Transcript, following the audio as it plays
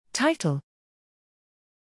Title: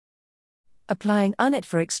 Applying Unet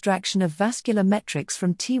for extraction of vascular metrics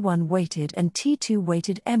from T1-weighted and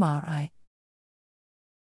T2-weighted MRI.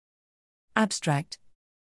 Abstract: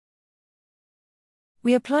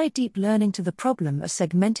 We apply deep learning to the problem of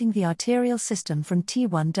segmenting the arterial system from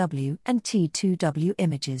T1W and T2W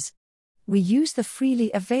images. We use the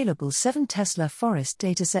freely available 7 Tesla forest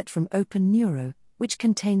dataset from OpenNeuro, which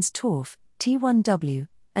contains TORF, T1W,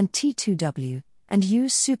 and T2W, and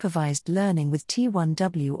use supervised learning with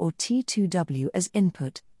T1W or T2W as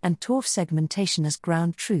input, and TORF segmentation as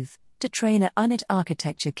ground truth, to train a Unet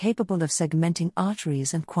architecture capable of segmenting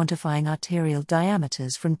arteries and quantifying arterial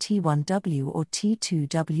diameters from T1W or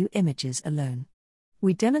T2W images alone.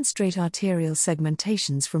 We demonstrate arterial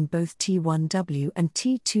segmentations from both T1W and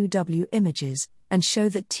T2W images, and show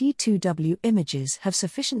that T2W images have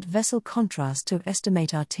sufficient vessel contrast to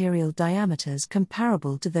estimate arterial diameters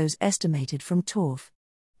comparable to those estimated from TORF.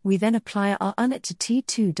 We then apply our Unet to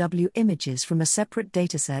T2W images from a separate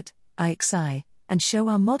dataset, IXI, and show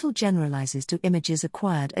our model generalizes to images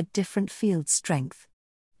acquired at different field strength.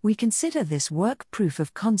 We consider this work proof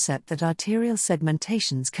of concept that arterial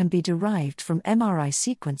segmentations can be derived from MRI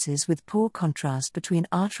sequences with poor contrast between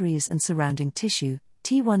arteries and surrounding tissue,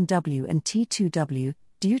 T1W and T2W,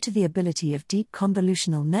 due to the ability of deep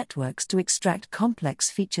convolutional networks to extract complex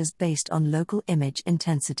features based on local image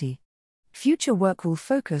intensity. Future work will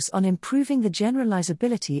focus on improving the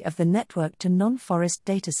generalizability of the network to non-forest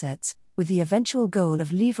datasets, with the eventual goal of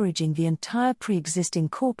leveraging the entire pre-existing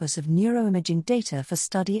corpus of neuroimaging data for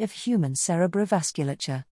study of human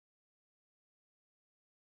cerebrovasculature.